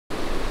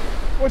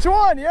Which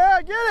one?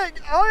 Yeah, get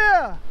it. Oh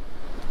yeah.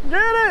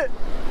 Get it.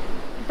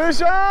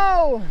 Fish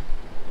on.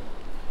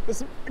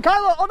 This,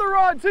 Kyla, other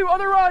rod too,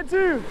 other rod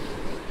too.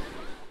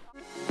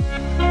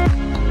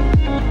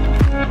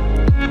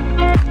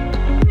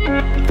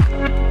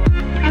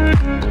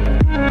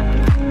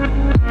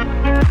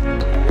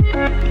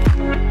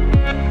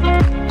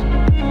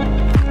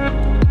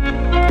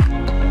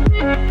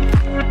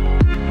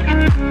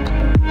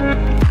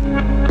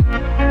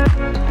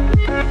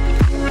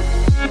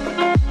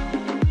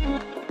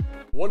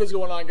 What is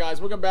going on,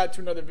 guys? Welcome back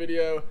to another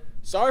video.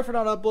 Sorry for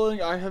not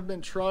uploading. I have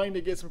been trying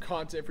to get some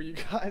content for you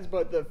guys,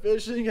 but the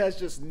fishing has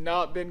just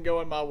not been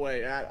going my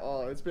way at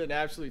all. It's been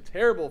absolutely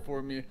terrible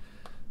for me,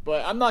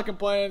 but I'm not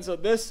complaining. So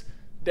this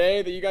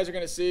day that you guys are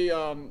going to see,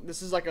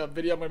 this is like a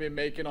video I'm going to be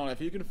making on if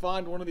you can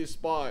find one of these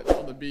spots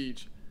on the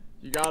beach,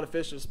 you got to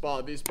fish this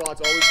spot. These spots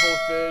always hold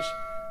fish.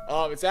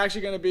 It's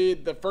actually going to be,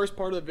 the first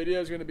part of the video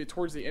is going to be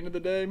towards the end of the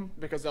day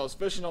because I was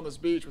fishing on this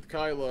beach with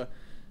Kyla.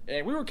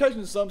 And we were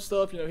catching some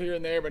stuff, you know, here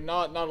and there, but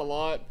not a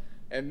lot.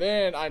 And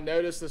then I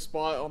noticed this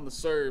spot on the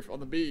surf, on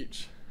the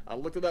beach. I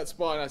looked at that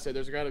spot and I said,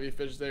 there's got to be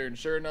fish there. And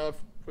sure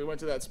enough, we went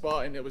to that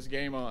spot and it was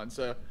game on.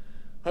 So,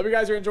 hope you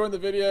guys are enjoying the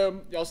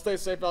video. Y'all stay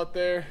safe out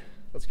there.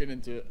 Let's get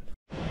into it.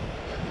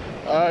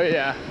 Oh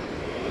yeah.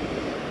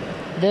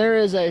 There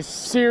is a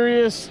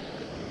serious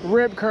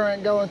rip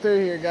current going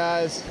through here,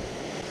 guys.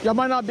 Y'all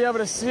might not be able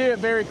to see it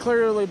very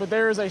clearly, but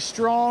there is a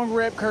strong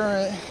rip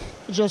current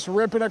just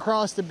ripping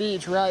across the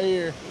beach right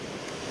here.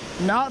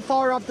 Not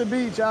far off the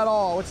beach at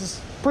all, which is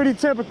pretty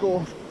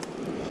typical.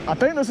 I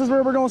think this is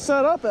where we're gonna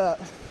set up at.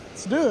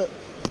 Let's do it.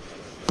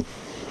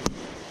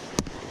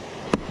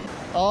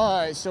 All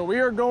right, so we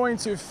are going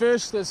to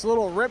fish this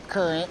little rip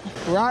current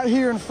right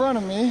here in front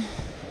of me.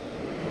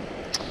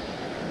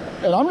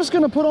 And I'm just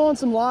gonna put on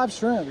some live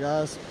shrimp,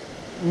 guys.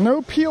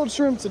 No peeled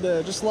shrimp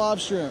today, just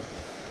live shrimp.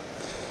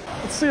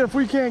 Let's see if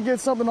we can't get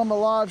something on the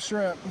live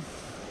shrimp.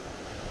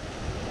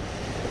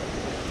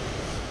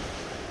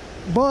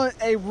 But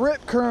a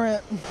rip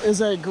current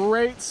is a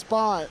great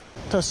spot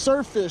to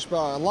surf fish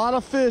by. A lot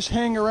of fish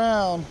hang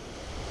around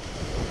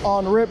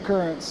on rip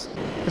currents.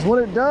 Because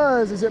what it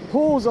does is it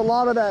pulls a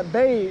lot of that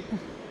bait.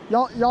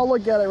 Y'all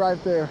look at it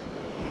right there.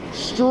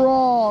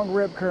 Strong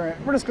rip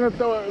current. We're just gonna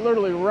throw it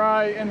literally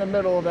right in the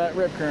middle of that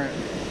rip current.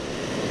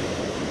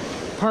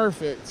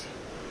 Perfect.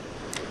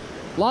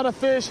 A lot of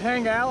fish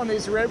hang out on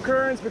these rip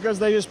currents because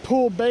they just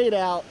pull bait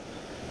out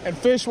and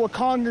fish will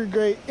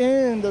congregate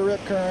in the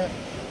rip current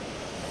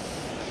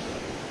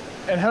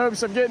in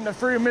hopes of getting a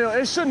free meal.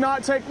 It should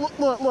not take, look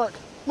at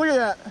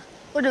that.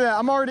 Look at that,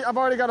 I've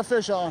already got a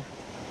fish on.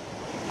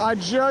 I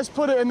just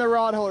put it in the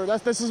rod holder.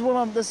 This is what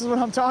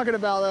I'm talking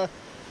about though.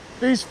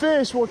 These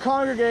fish will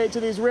congregate to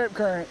these rip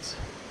currents.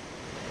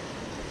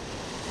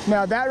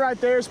 Now that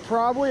right there is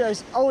probably a,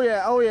 oh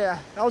yeah,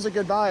 that was a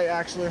good bite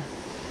actually.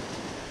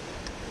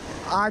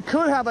 I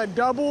could have a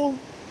double.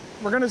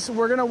 We're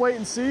gonna wait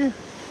and see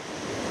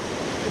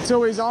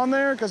until he's on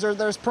there because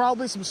there's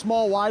probably some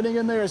small whiting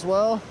in there as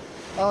well.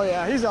 Oh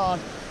yeah, he's on.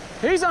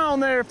 He's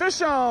on there,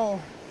 fish on.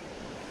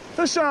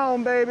 Fish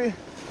on, baby.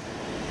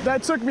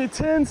 That took me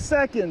 10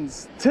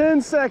 seconds.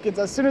 10 seconds.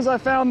 As soon as I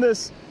found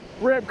this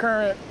rip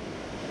current,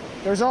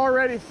 there's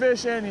already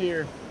fish in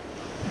here.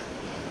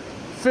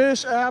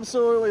 Fish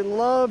absolutely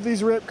love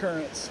these rip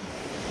currents.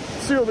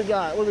 Let's see what we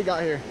got. What do we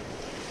got here?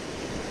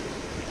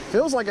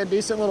 Feels like a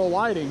decent little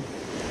whiting.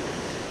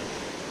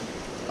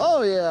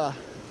 Oh yeah,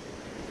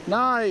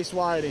 nice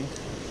whiting.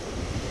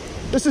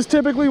 This is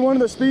typically one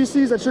of the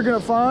species that you're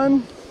gonna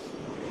find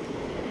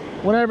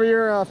whenever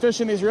you're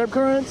fishing these rip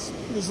currents,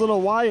 this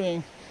little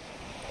whiting.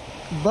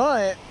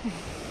 But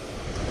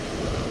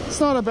it's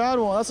not a bad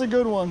one, that's a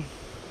good one.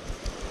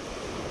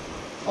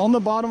 On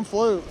the bottom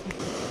float.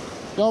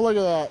 Don't look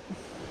at that.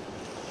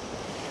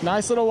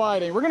 Nice little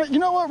whiting. We're gonna, you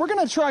know what? We're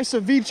gonna try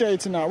ceviche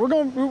tonight.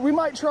 We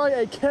might try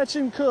a catch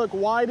and cook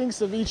whiting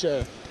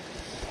ceviche.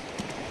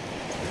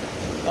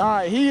 All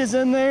right, he is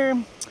in there.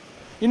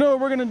 You know what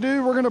we're gonna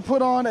do? We're gonna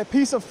put on a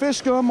piece of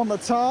fish gum on the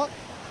top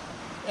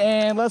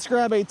and let's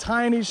grab a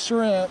tiny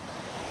shrimp.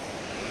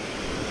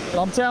 And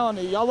I'm telling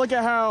you, y'all look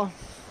at how,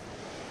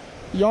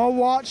 y'all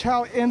watch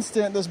how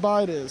instant this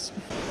bite is.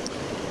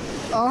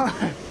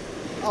 I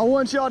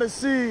want y'all to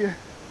see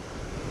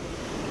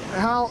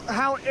how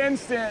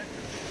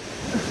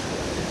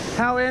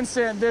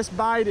instant this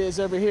bite is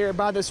over here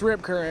by this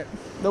rip current.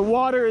 The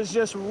water is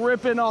just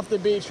ripping off the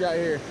beach right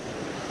here.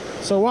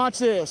 So watch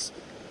this.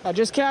 I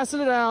just casted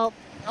it out.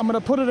 I'm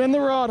gonna put it in the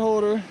rod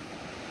holder.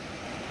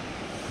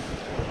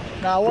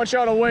 Now I want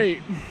y'all to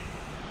wait.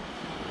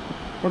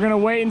 We're gonna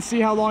wait and see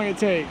how long it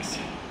takes.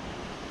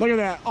 Look at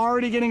that,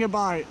 already getting a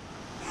bite.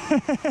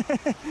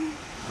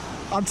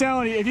 I'm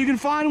telling you, if you can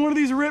find one of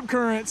these rip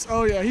currents,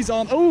 oh yeah, he's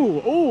on.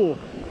 Ooh,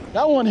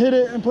 that one hit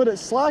it and put it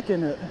slack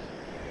in it.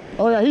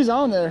 Oh yeah, he's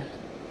on there.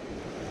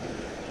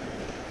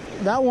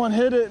 That one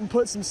hit it and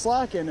put some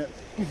slack in it.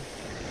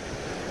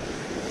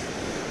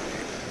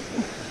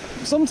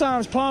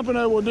 Sometimes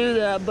pompano will do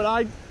that,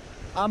 but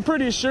I'm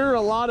pretty sure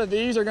a lot of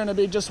these are gonna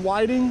be just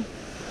whiting.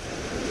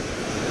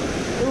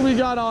 What do we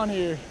got on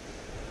here?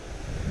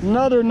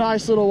 Another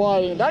nice little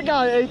whiting. That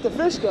guy ate the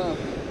fish down.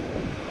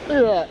 Look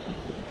at that.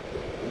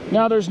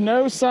 Now there's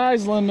no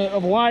size limit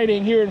of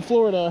whiting here in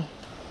Florida,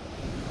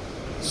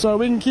 so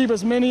we can keep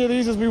as many of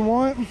these as we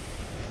want.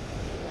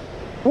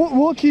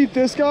 We'll keep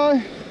this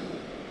guy.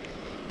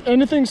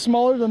 Anything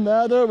smaller than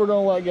that though, we're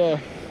gonna let go.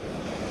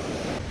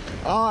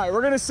 All right,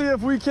 we're gonna see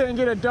if we can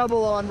get a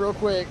double on real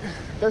quick.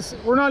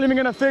 We're not even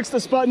gonna fix the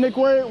Sputnik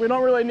weight. We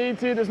don't really need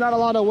to. There's not a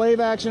lot of wave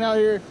action out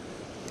here.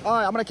 All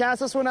right, I'm gonna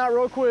cast this one out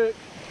real quick.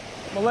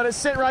 I'm gonna let it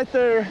sit right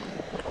there.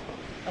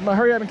 I'm gonna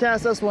hurry up and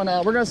cast this one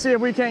out. We're gonna see if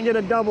we can't get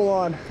a double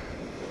on.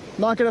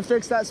 I'm not gonna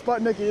fix that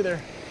Sputnik either.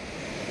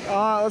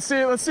 Let's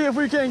see if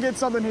we can get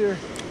something here.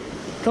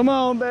 Come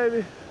on,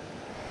 baby.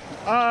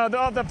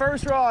 The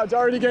first rod's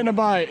already getting a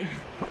bite.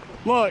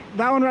 Look,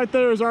 that one right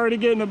there is already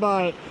getting a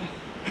bite.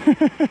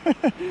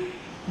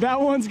 That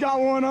one's got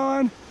one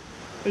on.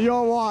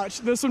 Y'all watch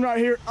this one right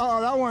here.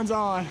 Oh, that one's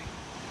on.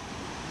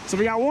 So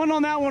we got one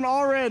on that one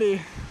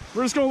already.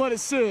 We're just gonna let it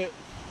sit.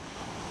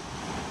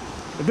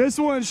 This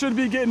one should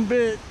be getting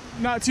bit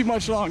not too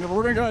much longer, but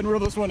we're gonna go ahead and reel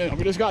this one in.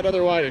 We just got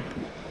another whiting.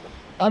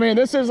 I mean,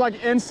 this is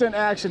like instant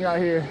action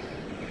right here.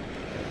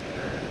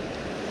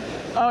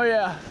 Oh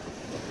yeah.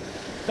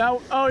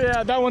 Oh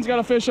yeah, that one's got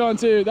a fish on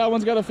too. That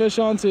one's got a fish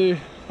on too,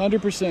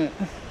 100%.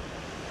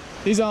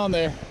 He's on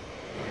there.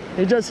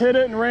 He just hit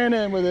it and ran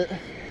in with it.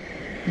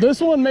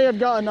 This one may have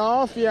gotten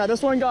off. Yeah,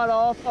 this one got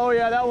off. Oh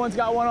yeah, that one's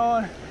got one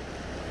on.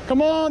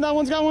 Come on, that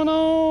one's got one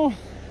on.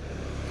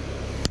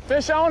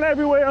 Fish on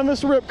everywhere on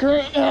this rip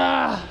current.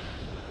 Ah.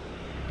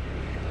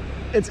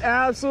 It's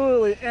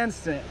absolutely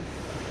instant.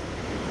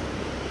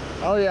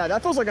 Oh yeah,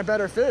 that feels like a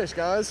better fish,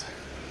 guys.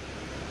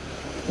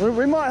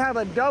 We might have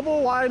a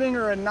double whiting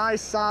or a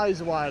nice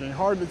size whiting.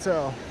 Hard to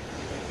tell.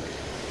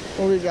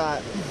 What we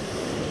got?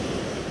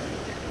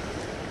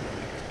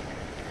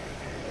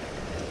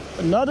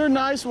 Another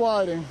nice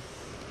whiting.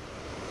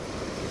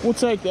 We'll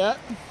take that.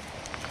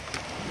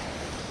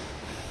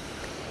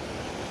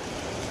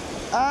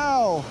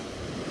 Ow.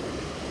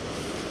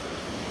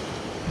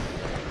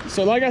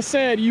 So like I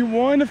said, you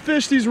want to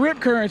fish these rip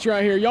currents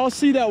right here. Y'all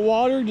see that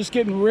water just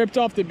getting ripped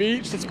off the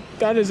beach?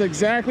 That is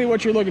exactly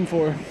what you're looking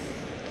for.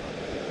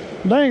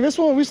 Dang, this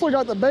one, we still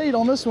got the bait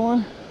on this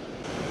one.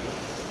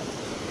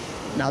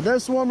 Now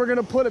this one we're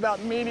gonna put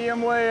about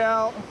medium way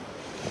out.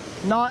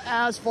 Not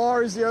as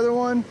far as the other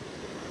one.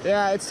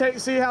 Yeah,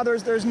 see how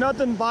there's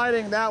nothing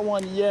biting that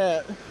one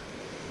yet.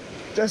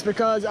 Just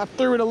because I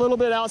threw it a little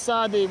bit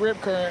outside the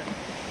rip current.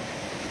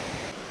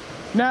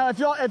 Now, if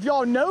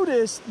y'all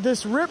notice,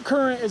 this rip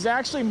current is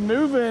actually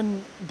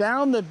moving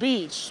down the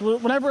beach.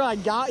 Whenever I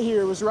got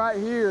here, it was right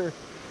here,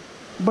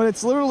 but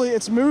it's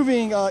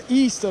moving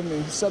east of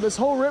me. So this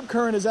whole rip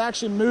current is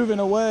actually moving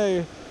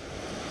away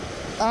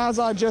as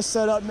I just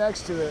set up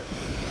next to it.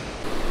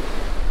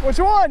 Which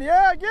one?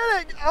 Yeah,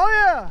 get it. Oh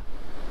yeah,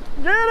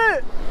 get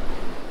it.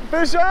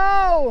 Fish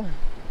on.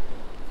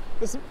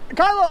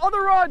 Kyla,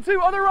 other rod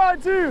too.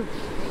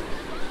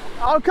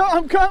 I'm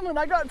coming.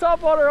 I got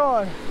top water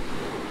on.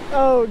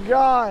 Oh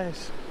gosh,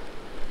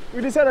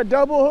 we just had a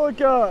double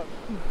hookup.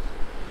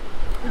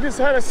 We just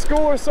had a school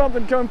or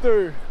something come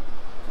through.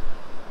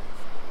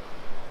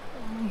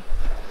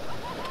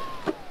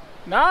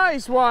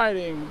 Nice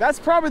whiting. That's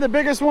probably the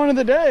biggest one of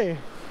the day.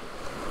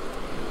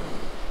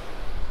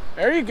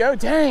 There you go.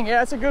 Dang, yeah,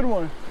 that's a good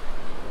one.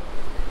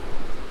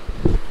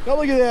 Now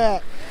look at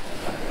that.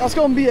 That's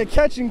gonna be a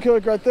catch and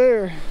cook right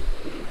there.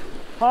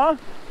 Huh?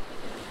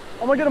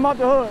 I'm gonna get him off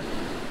the hook.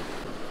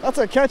 That's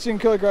a catch and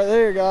cook right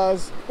there,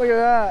 guys. Look at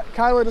that.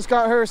 Kyla just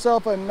got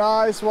herself a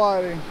nice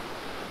whiting.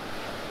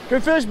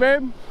 Good fish,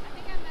 babe. I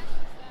think I messed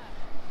this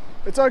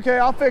up. It's okay,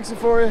 I'll fix it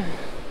for you.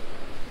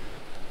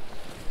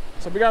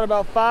 So we got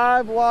about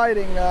 5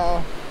 whiting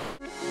now.